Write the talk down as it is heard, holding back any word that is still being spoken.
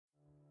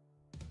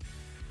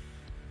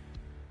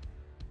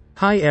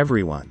Hi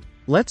everyone.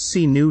 Let's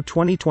see new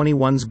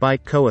 2021's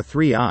bike Koa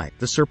 3i.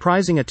 The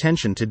surprising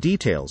attention to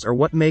details are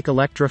what make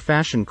Electra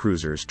Fashion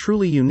Cruisers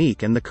truly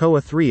unique, and the Koa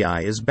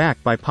 3i is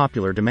backed by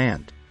popular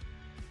demand.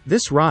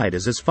 This ride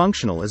is as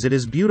functional as it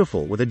is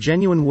beautiful, with a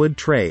genuine wood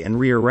tray and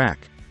rear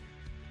rack.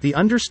 The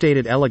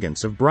understated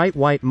elegance of bright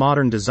white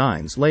modern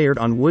designs layered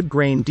on wood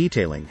grain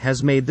detailing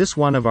has made this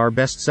one of our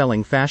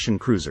best-selling fashion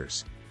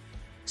cruisers.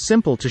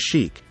 Simple to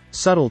chic,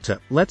 subtle to,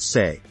 let's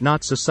say,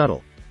 not so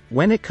subtle.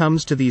 When it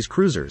comes to these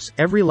cruisers,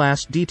 every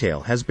last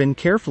detail has been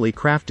carefully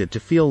crafted to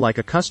feel like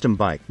a custom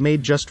bike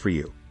made just for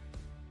you.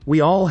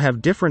 We all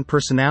have different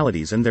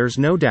personalities, and there's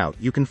no doubt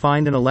you can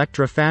find an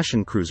Electra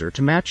Fashion Cruiser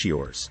to match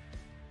yours.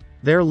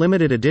 They're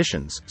limited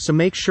editions, so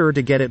make sure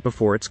to get it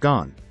before it's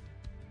gone.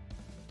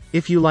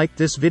 If you liked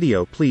this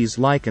video, please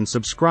like and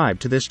subscribe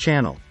to this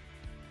channel.